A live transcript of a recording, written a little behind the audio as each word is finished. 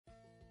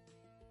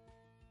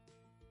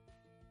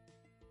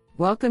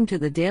Welcome to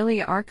the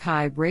Daily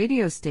Archive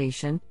radio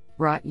station,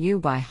 brought you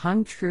by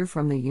Hung Tru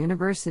from the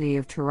University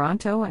of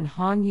Toronto and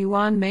Hong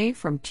Yuan Mei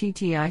from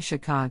TTI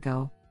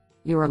Chicago.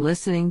 You are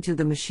listening to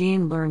the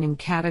Machine Learning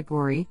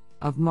category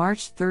of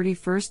March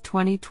 31,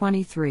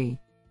 2023.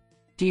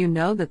 Do you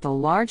know that the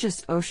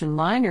largest ocean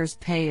liners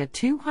pay a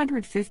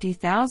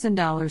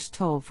 $250,000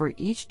 toll for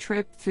each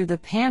trip through the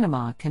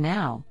Panama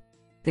Canal?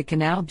 The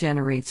canal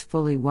generates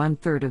fully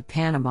one-third of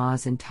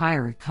Panama's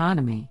entire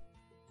economy.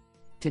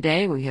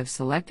 Today we have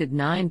selected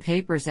 9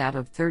 papers out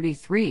of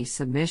 33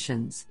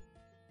 submissions.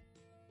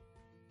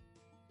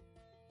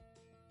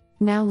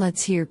 Now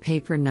let's hear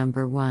paper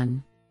number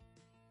 1.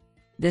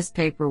 This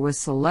paper was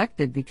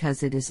selected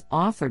because it is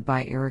authored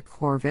by Eric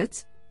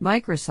Horvitz,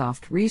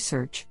 Microsoft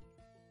Research.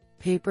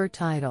 Paper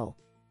title: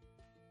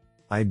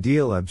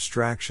 Ideal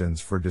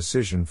Abstractions for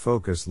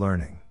Decision-Focused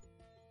Learning.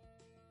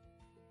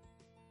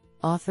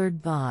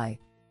 Authored by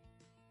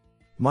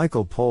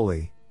Michael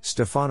Poli,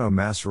 Stefano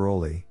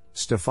Massaroli,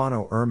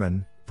 Stefano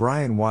Ehrman,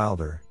 Brian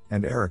Wilder,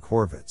 and Eric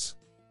Horvitz.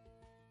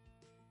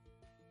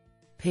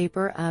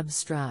 Paper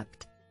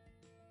abstract: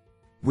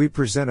 We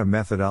present a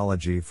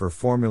methodology for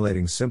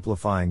formulating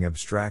simplifying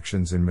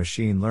abstractions in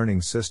machine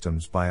learning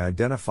systems by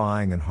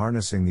identifying and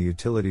harnessing the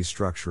utility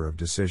structure of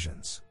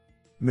decisions.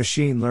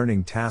 Machine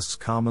learning tasks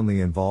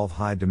commonly involve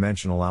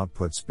high-dimensional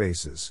output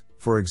spaces,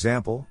 for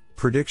example,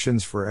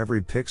 predictions for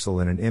every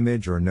pixel in an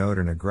image or node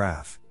in a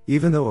graph,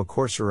 even though a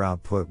coarser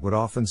output would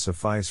often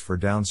suffice for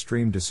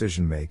downstream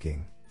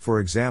decision-making, for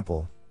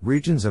example,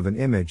 regions of an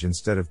image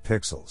instead of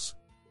pixels.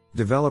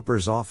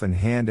 Developers often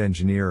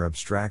hand-engineer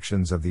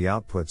abstractions of the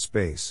output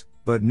space,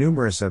 but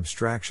numerous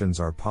abstractions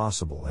are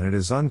possible and it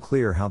is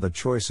unclear how the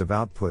choice of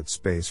output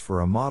space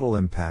for a model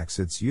impacts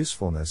its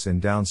usefulness in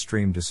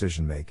downstream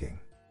decision-making.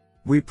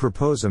 We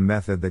propose a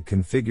method that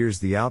configures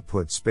the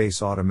output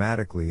space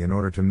automatically in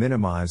order to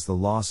minimize the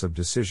loss of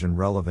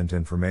decision-relevant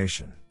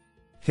information.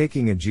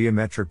 Taking a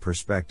geometric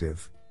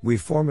perspective, we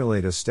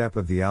formulate a step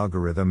of the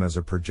algorithm as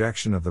a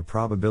projection of the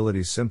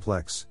probability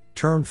simplex,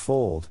 termed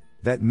fold,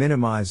 that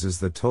minimizes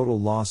the total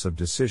loss of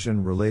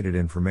decision-related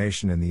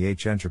information in the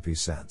H-entropy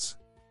sense.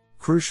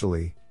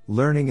 Crucially,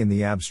 learning in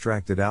the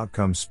abstracted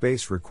outcome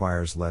space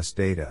requires less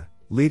data,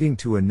 leading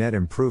to a net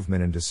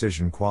improvement in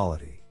decision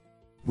quality.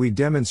 We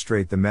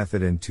demonstrate the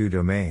method in 2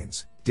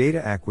 domains: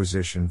 data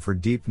acquisition for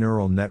deep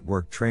neural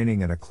network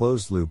training and a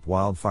closed-loop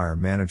wildfire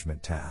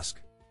management task.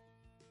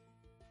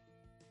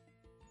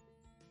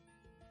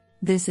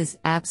 This is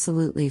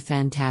absolutely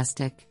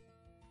fantastic.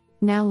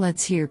 Now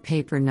let's hear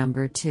paper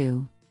number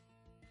 2.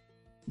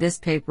 This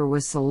paper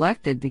was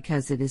selected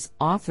because it is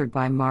authored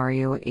by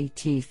Mario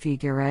A.T.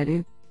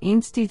 Figueiredo,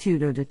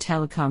 Instituto de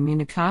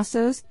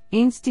Telecomunicações,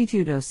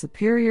 Instituto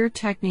Superior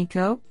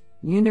Técnico,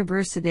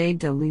 Universidade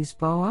de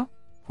Lisboa,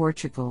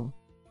 Portugal.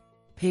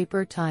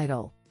 Paper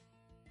title: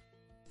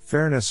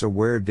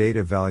 Fairness-Aware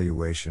Data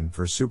Valuation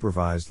for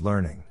Supervised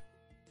Learning.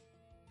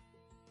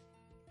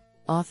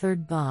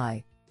 Authored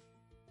by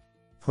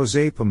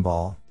José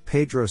Pombal,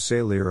 Pedro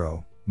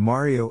Salero,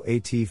 Mario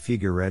A.T.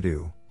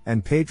 Figueiredo,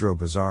 and Pedro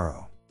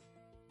Bizarro.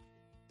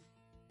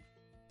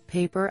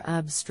 Paper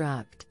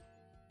abstract: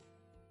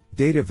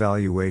 Data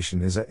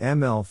valuation is a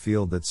ML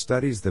field that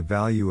studies the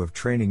value of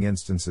training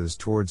instances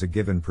towards a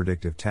given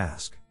predictive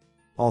task.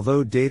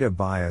 Although data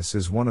bias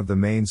is one of the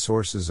main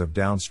sources of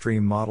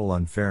downstream model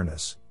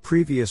unfairness,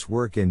 previous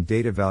work in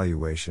data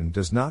valuation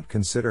does not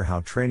consider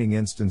how training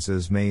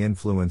instances may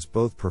influence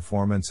both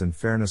performance and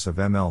fairness of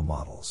ML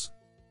models.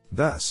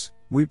 Thus,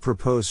 we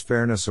propose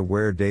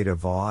Fairness-Aware Data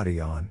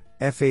Valuation,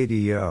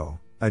 FADO,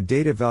 a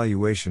data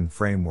valuation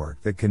framework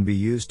that can be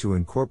used to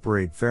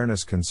incorporate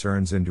fairness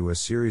concerns into a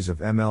series of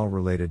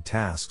ML-related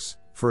tasks,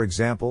 for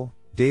example,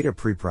 data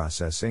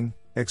preprocessing,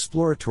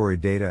 exploratory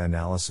data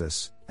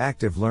analysis,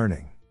 active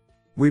learning.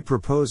 We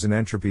propose an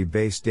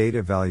entropy-based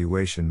data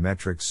valuation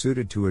metric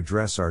suited to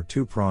address our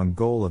 2-pronged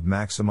goal of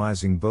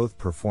maximizing both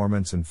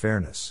performance and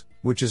fairness,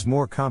 which is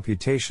more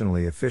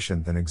computationally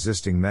efficient than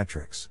existing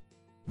metrics.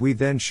 We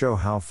then show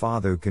how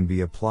FADO can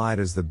be applied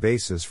as the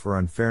basis for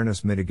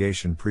unfairness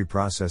mitigation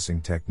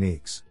preprocessing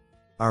techniques.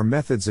 Our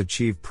methods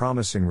achieve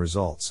promising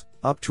results,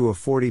 up to a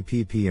 40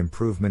 pp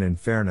improvement in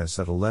fairness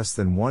at a less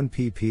than 1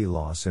 pp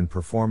loss in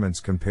performance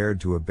compared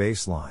to a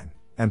baseline,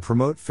 and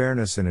promote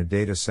fairness in a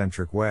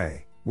data-centric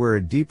way, where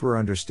a deeper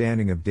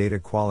understanding of data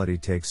quality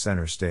takes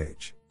center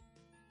stage.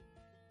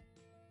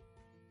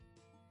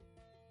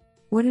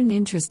 What an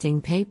interesting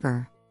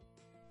paper.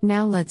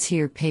 Now let's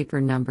hear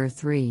paper number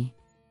 3.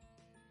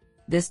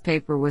 This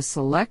paper was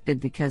selected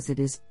because it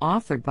is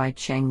authored by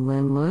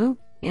Chenglin Liu,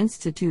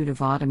 Institute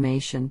of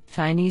Automation,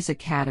 Chinese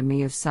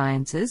Academy of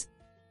Sciences.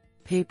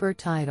 Paper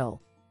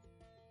title: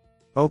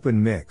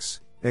 Open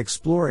Mix,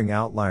 Exploring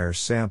Outlier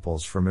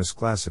Samples for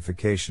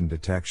Misclassification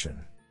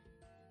Detection.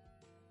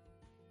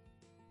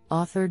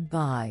 Authored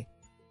by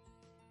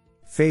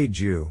Fei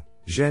Zhu,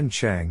 Zhen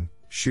Cheng,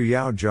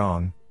 Shuyao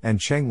Zhang, and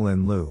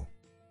Chenglin Liu.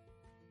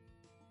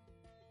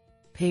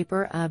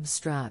 Paper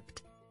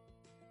abstract: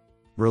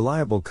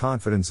 Reliable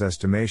confidence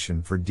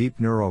estimation for deep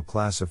neural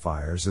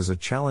classifiers is a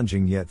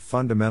challenging yet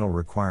fundamental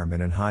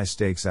requirement in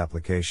high-stakes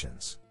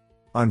applications.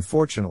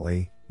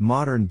 Unfortunately,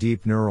 modern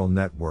deep neural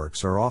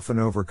networks are often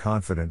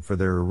overconfident for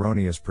their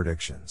erroneous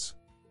predictions.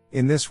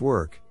 In this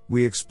work,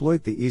 we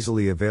exploit the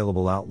easily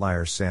available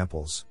outlier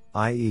samples,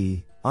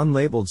 i.e.,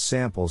 unlabeled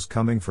samples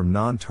coming from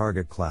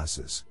non-target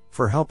classes,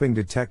 for helping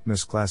detect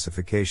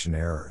misclassification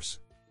errors.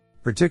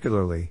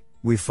 Particularly,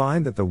 we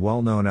find that the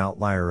well-known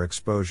outlier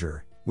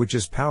exposure, which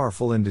is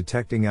powerful in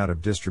detecting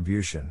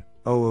out-of-distribution,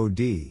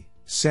 OOD,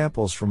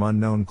 samples from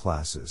unknown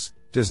classes,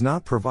 does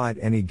not provide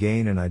any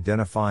gain in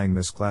identifying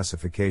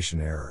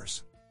misclassification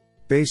errors.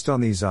 Based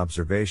on these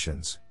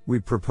observations,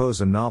 we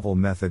propose a novel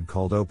method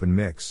called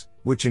OpenMix,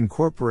 which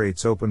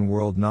incorporates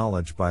open-world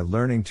knowledge by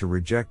learning to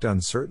reject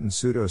uncertain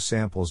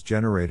pseudo-samples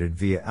generated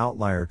via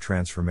outlier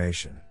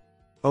transformation.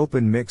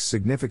 OpenMix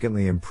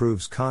significantly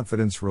improves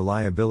confidence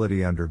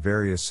reliability under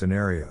various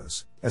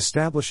scenarios,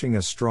 establishing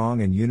a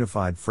strong and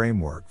unified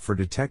framework for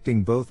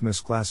detecting both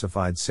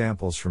misclassified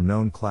samples from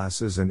known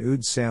classes and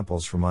OOD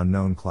samples from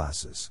unknown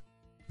classes.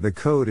 The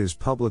code is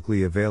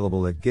publicly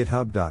available at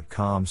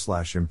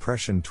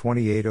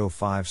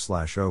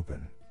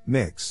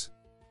github.com/impression2805/openmix.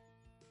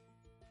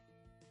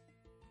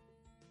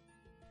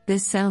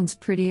 This sounds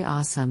pretty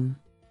awesome.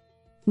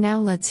 Now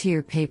let's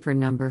hear paper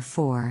number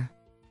 4.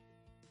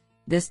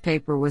 This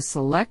paper was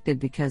selected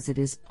because it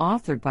is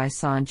authored by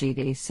Sanjit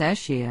A.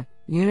 Seshia,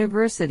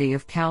 University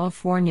of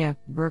California,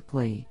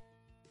 Berkeley.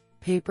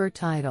 Paper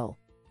title: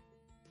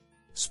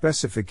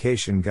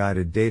 Specification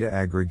Guided Data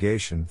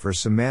Aggregation for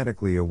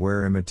Semantically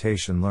Aware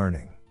Imitation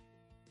Learning.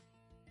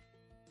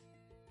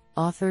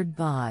 Authored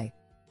by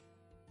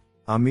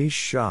Amish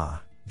Shah,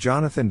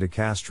 Jonathan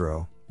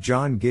DeCastro,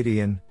 John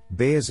Gideon,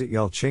 Bayazit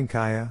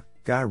Yelchinkaya,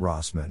 Guy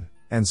Rossman,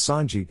 and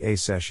Sanjit A.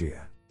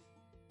 Seshia.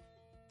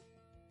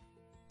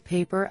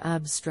 Paper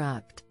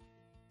abstract: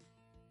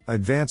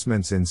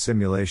 Advancements in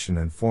simulation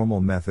and formal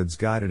methods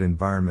guided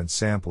environment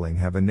sampling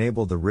have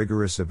enabled the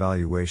rigorous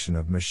evaluation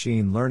of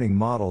machine learning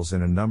models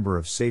in a number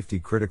of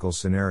safety-critical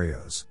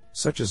scenarios,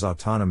 such as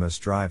autonomous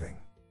driving.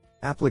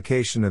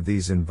 Application of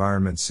these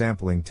environment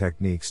sampling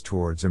techniques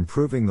towards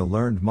improving the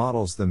learned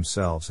models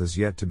themselves has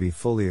yet to be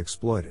fully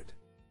exploited.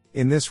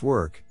 In this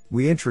work,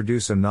 we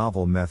introduce a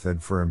novel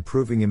method for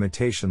improving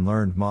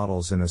imitation-learned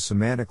models in a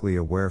semantically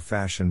aware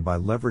fashion by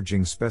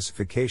leveraging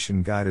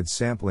specification-guided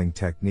sampling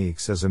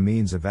techniques as a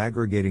means of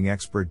aggregating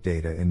expert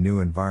data in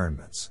new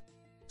environments.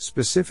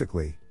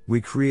 Specifically,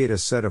 we create a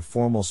set of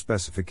formal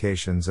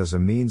specifications as a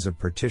means of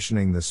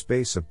partitioning the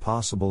space of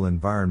possible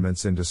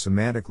environments into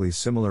semantically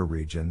similar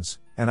regions,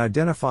 and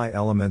identify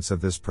elements of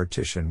this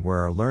partition where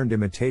our learned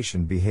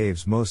imitation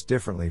behaves most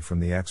differently from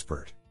the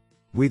expert.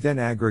 We then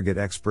aggregate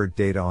expert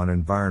data on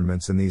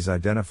environments in these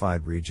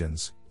identified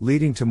regions,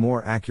 leading to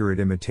more accurate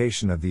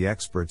imitation of the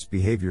expert's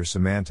behavior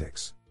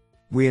semantics.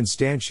 We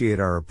instantiate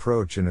our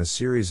approach in a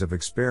series of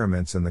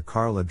experiments in the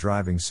Carla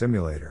driving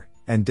simulator,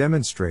 and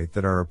demonstrate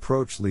that our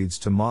approach leads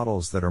to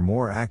models that are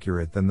more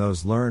accurate than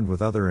those learned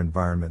with other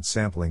environment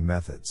sampling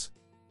methods.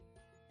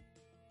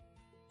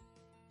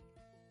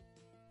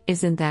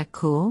 Isn't that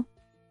cool?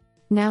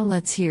 Now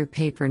let's hear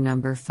paper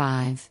number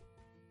 5.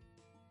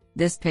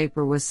 This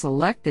paper was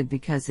selected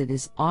because it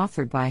is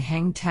authored by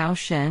Hengtao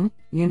Shen,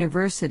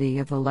 University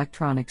of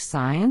Electronic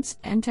Science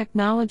and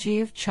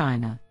Technology of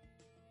China.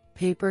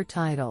 Paper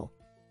title: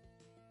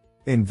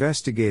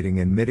 Investigating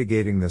and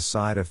Mitigating the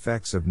Side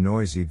Effects of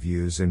Noisy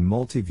Views in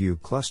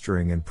Multiview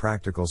Clustering in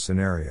Practical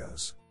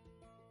Scenarios.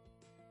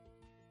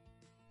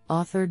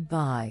 Authored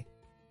by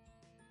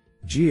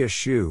Jia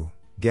Xu,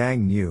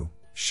 Gang Niu,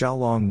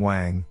 Xiaolong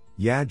Wang,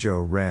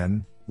 Yazhou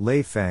Ren,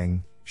 Lei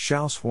Feng,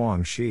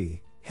 Xiaosuang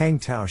Shi,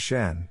 Hengtao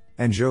Shen,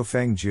 and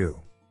Zhoufeng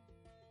Zhu.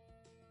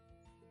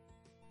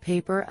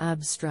 Paper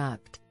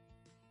abstract: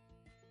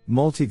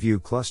 Multiview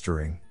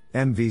clustering,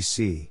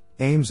 MVC,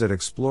 aims at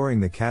exploring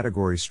the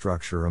category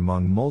structure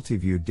among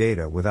multiview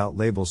data without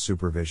label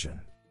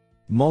supervision.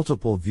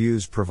 Multiple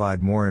views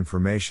provide more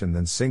information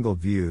than single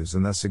views,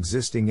 and thus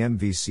existing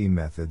MVC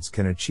methods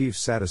can achieve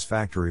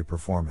satisfactory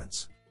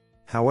performance.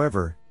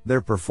 However,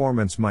 their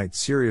performance might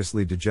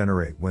seriously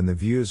degenerate when the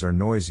views are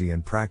noisy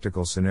in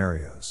practical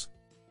scenarios.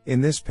 In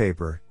this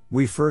paper,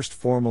 we first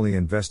formally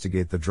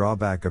investigate the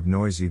drawback of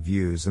noisy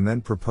views and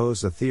then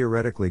propose a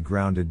theoretically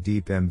grounded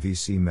deep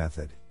MVC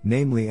method,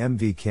 namely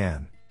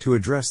MVCAN, to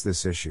address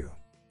this issue.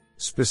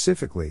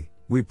 Specifically,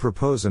 we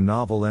propose a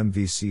novel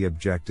MVC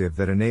objective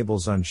that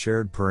enables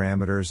unshared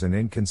parameters and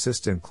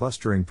inconsistent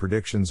clustering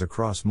predictions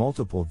across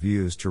multiple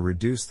views to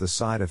reduce the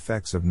side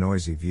effects of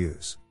noisy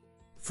views.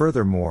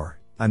 Furthermore,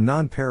 a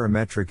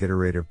non-parametric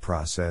iterative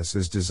process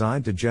is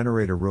designed to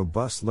generate a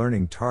robust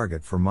learning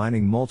target for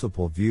mining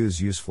multiple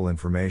views' useful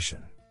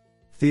information.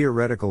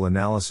 Theoretical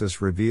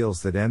analysis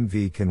reveals that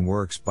MVCAN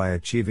works by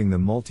achieving the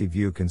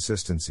multi-view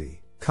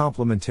consistency,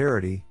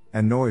 complementarity,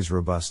 and noise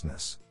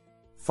robustness.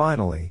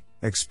 Finally,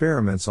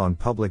 experiments on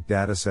public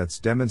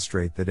datasets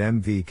demonstrate that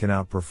MV can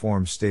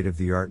outperform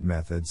state-of-the-art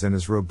methods and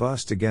is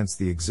robust against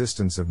the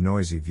existence of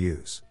noisy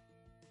views.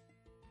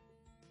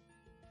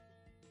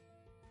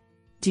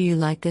 Do you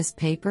like this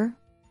paper?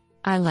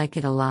 I like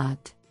it a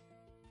lot.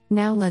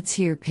 Now let's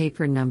hear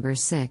paper number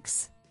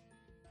 6.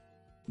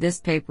 This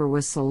paper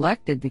was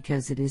selected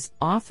because it is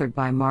authored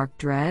by Mark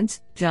Dredz,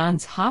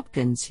 Johns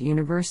Hopkins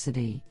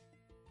University.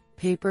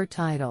 Paper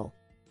title: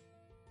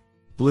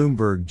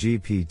 Bloomberg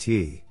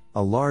GPT,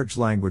 a large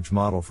language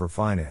model for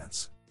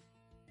finance.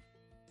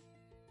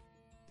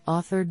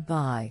 Authored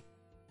by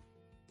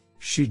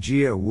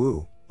Shijia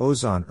Wu,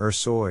 Ozan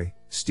Ersoy,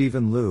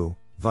 Stephen Liu,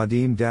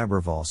 Vadim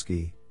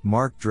Dabrovolsky,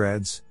 Mark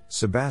Dredz,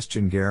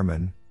 Sebastian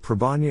Gehrman,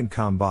 Prabhanyan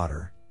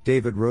Kambatar,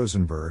 David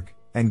Rosenberg,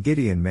 and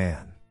Gideon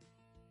Mann.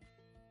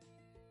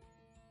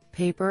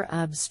 Paper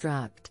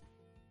abstract: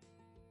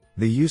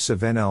 The use of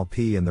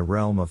NLP in the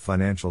realm of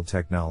financial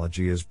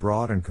technology is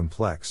broad and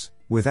complex,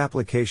 with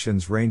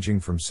applications ranging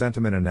from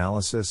sentiment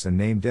analysis and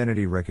named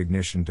entity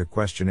recognition to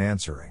question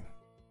answering.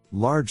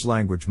 Large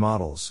language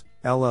models,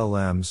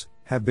 LLMs,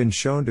 have been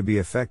shown to be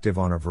effective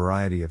on a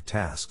variety of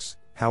tasks.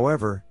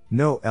 However,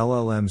 no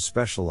LLM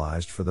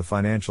specialized for the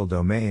financial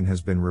domain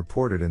has been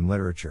reported in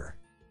literature.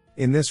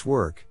 In this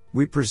work,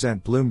 we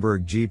present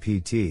Bloomberg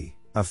GPT,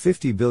 a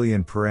 50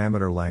 billion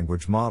parameter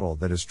language model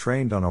that is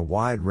trained on a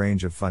wide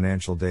range of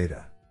financial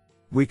data.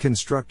 We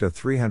construct a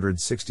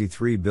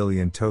 363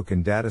 billion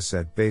token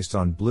dataset based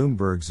on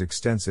Bloomberg's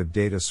extensive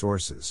data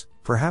sources,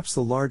 perhaps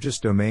the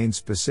largest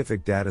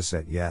domain-specific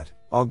dataset yet,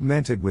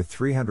 augmented with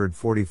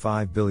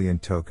 345 billion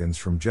tokens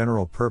from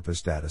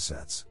general-purpose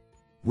datasets.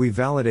 We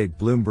validate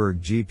Bloomberg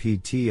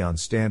GPT on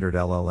standard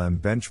LLM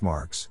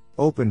benchmarks,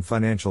 open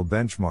financial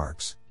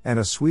benchmarks, and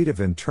a suite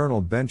of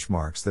internal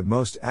benchmarks that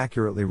most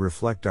accurately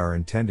reflect our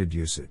intended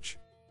usage.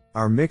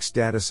 Our mixed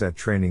dataset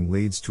training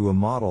leads to a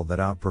model that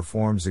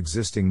outperforms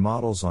existing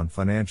models on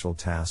financial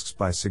tasks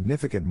by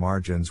significant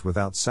margins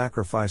without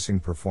sacrificing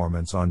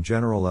performance on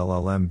general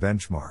LLM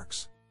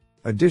benchmarks.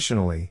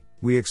 Additionally,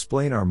 we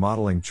explain our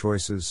modeling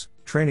choices,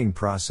 training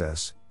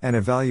process, and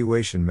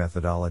evaluation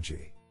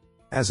methodology.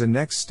 As a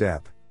next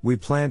step, we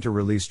plan to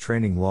release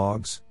training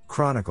logs,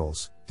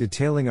 chronicles,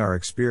 detailing our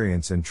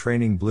experience in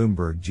training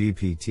Bloomberg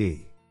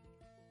GPT.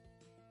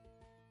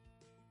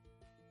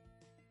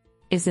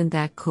 Isn't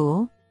that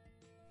cool?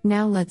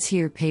 Now let's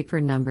hear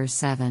paper number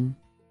 7.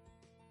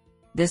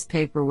 This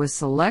paper was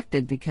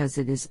selected because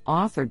it is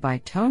authored by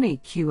Tony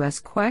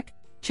Q.S. Quek,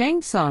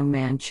 Changsong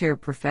Man Chair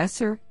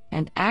Professor,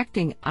 and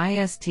Acting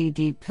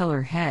ISTD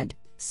Pillar Head,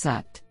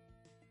 SUT.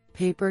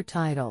 Paper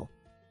title: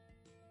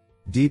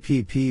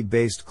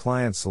 DPP-based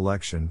client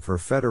selection for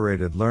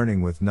federated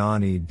learning with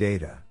non-ED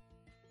data.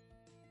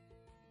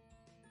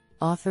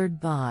 Authored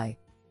by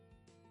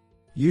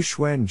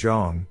Yuxuan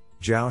Zhang,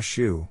 Zhao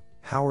Xu,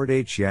 Howard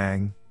H.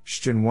 Yang,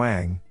 Shijin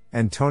Wang,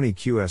 and Tony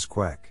Q.S.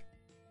 Quek.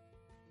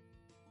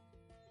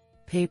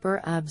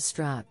 Paper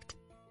abstract: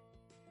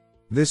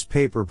 This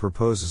paper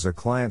proposes a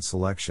client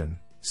selection,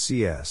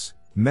 CS,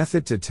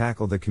 method to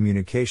tackle the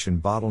communication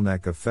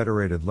bottleneck of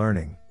federated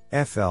learning,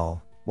 FL,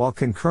 while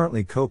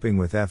concurrently coping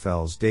with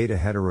FL's data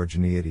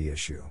heterogeneity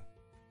issue.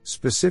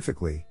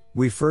 Specifically,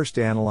 we first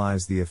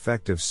analyze the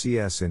effect of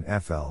CS in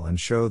FL and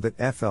show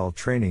that FL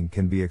training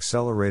can be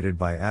accelerated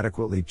by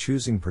adequately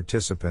choosing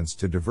participants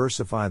to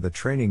diversify the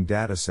training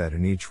dataset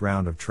in each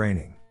round of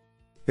training.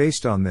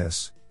 Based on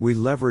this, we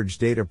leverage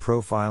data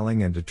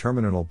profiling and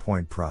determinantal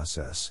point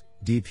process,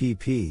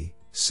 DPP,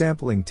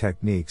 sampling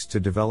techniques to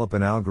develop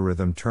an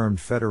algorithm termed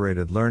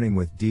federated learning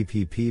with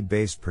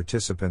DPP-based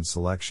participant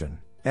selection,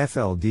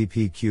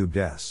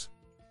 FLDP3-S.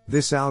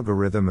 This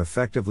algorithm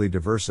effectively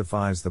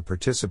diversifies the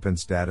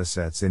participants'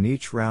 datasets in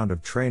each round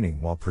of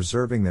training while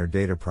preserving their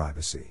data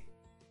privacy.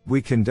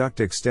 We conduct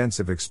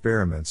extensive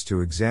experiments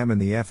to examine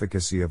the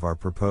efficacy of our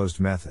proposed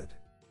method.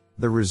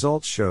 The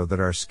results show that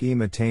our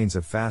scheme attains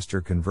a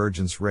faster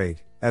convergence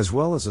rate, as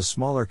well as a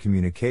smaller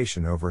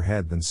communication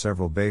overhead than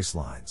several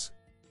baselines.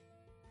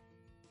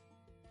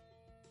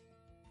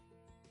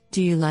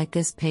 Do you like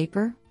this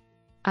paper?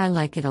 I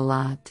like it a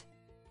lot.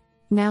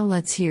 Now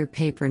let's hear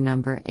paper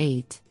number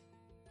 8.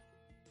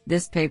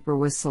 This paper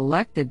was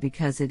selected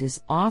because it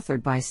is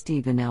authored by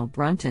Stephen L.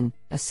 Brunton,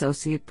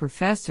 Associate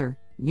Professor,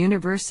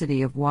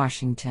 University of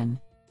Washington,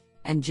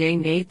 and J.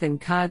 Nathan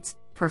Kutz,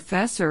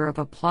 Professor of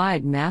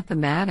Applied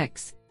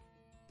Mathematics.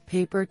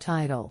 Paper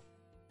title: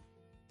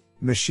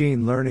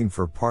 Machine Learning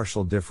for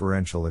Partial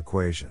Differential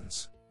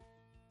Equations.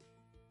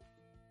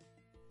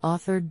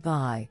 Authored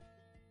by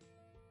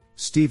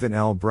Stephen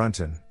L.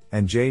 Brunton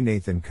and J.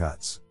 Nathan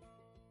Kutz.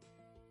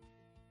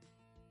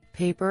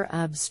 Paper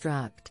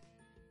abstract: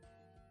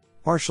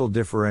 Partial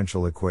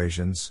differential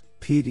equations,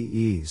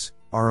 PDEs,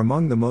 are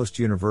among the most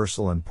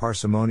universal and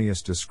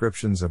parsimonious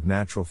descriptions of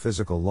natural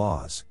physical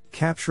laws,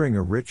 capturing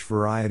a rich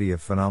variety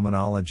of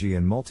phenomenology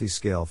and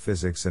multiscale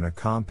physics in a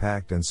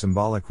compact and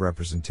symbolic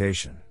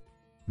representation.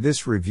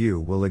 This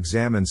review will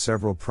examine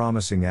several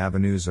promising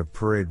avenues of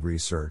parade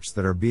research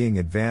that are being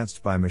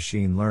advanced by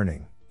machine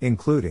learning,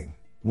 including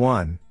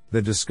 1.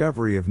 The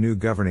discovery of new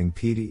governing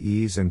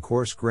PDEs and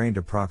coarse-grained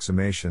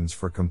approximations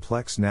for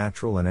complex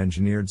natural and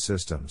engineered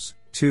systems.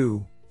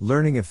 2.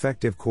 learning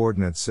effective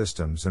coordinate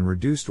systems and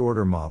reduced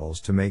order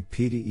models to make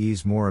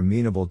PDEs more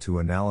amenable to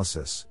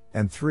analysis,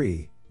 and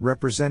 3,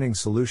 representing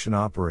solution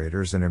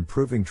operators and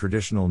improving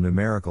traditional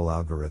numerical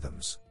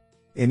algorithms.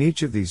 In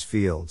each of these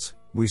fields,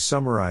 we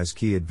summarize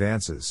key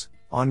advances,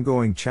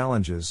 ongoing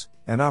challenges,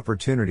 and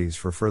opportunities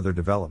for further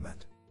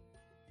development.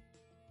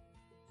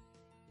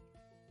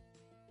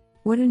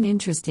 What an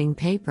interesting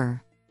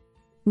paper.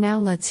 Now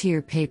let's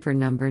hear paper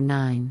number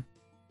 9.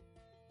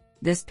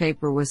 This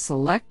paper was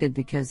selected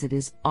because it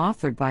is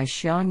authored by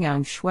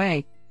Xiangyang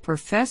Shui,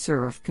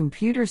 Professor of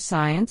Computer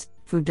Science,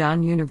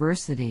 Fudan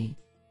University.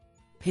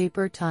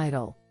 Paper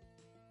title: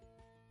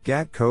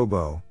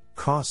 GAT-COBO,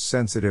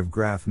 Cost-Sensitive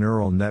Graph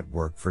Neural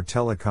Network for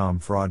Telecom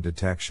Fraud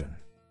Detection.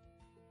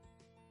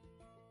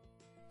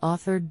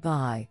 Authored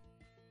by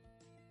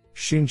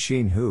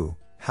Xinxin Hu,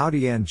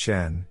 Haodian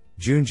Chen,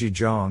 Junji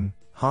Zhang,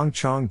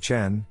 Hongchang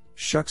Chen,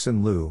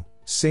 Shuxin Liu,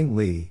 Xing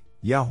Li,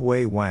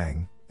 Yahui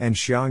Wang, and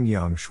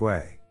Xiangyang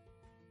Shui.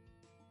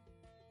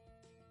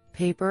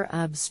 Paper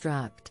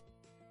abstract: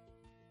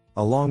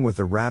 Along with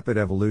the rapid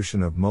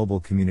evolution of mobile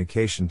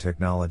communication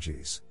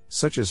technologies,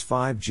 such as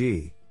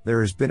 5G, there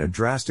has been a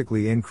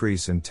drastically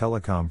increase in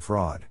telecom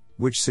fraud,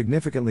 which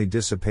significantly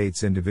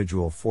dissipates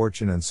individual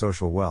fortune and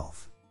social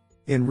wealth.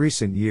 In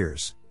recent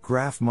years,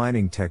 graph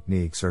mining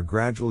techniques are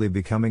gradually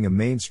becoming a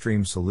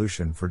mainstream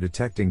solution for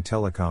detecting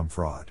telecom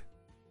fraud.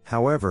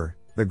 However,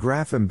 the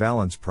graph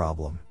imbalance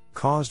problem,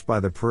 caused by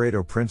the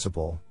Pareto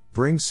principle,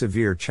 brings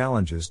severe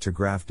challenges to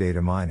graph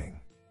data mining.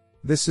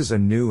 This is a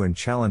new and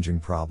challenging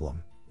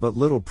problem, but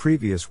little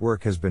previous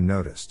work has been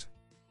noticed.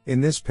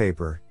 In this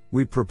paper,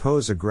 we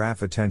propose a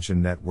graph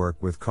attention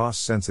network with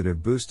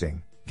cost-sensitive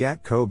boosting,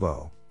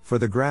 GAT-COBO, for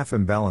the graph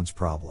imbalance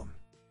problem.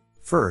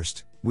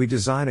 First, we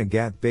design a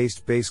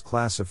GAT-based base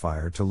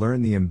classifier to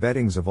learn the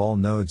embeddings of all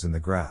nodes in the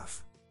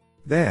graph.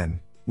 Then,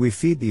 we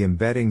feed the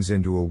embeddings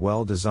into a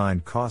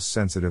well-designed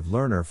cost-sensitive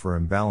learner for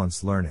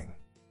imbalance learning.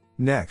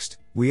 Next,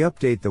 we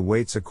update the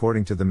weights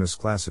according to the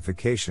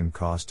misclassification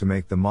cost to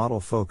make the model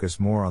focus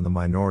more on the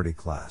minority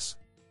class.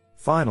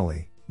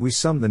 Finally, we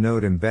sum the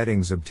node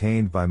embeddings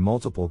obtained by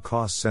multiple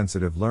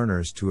cost-sensitive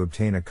learners to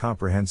obtain a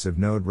comprehensive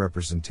node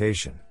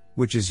representation,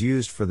 which is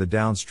used for the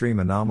downstream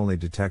anomaly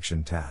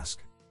detection task.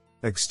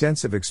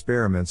 Extensive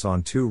experiments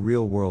on 2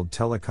 real-world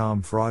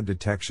telecom fraud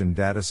detection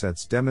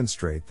datasets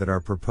demonstrate that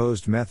our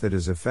proposed method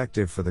is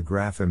effective for the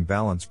graph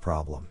imbalance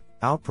problem,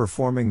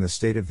 outperforming the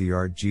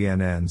state-of-the-art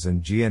GNNs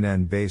and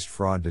GNN-based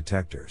fraud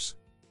detectors.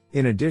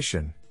 In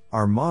addition,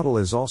 our model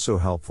is also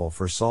helpful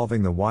for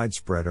solving the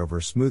widespread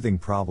oversmoothing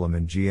problem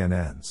in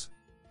GNNs.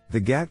 The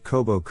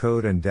GAT-COBO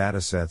code and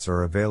datasets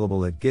are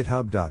available at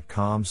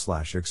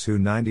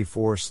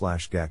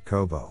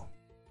github.com/xhu94/GAT-COBO.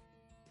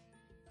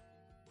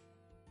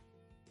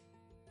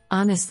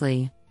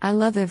 Honestly, I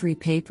love every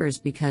papers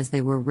because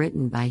they were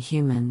written by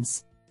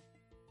humans.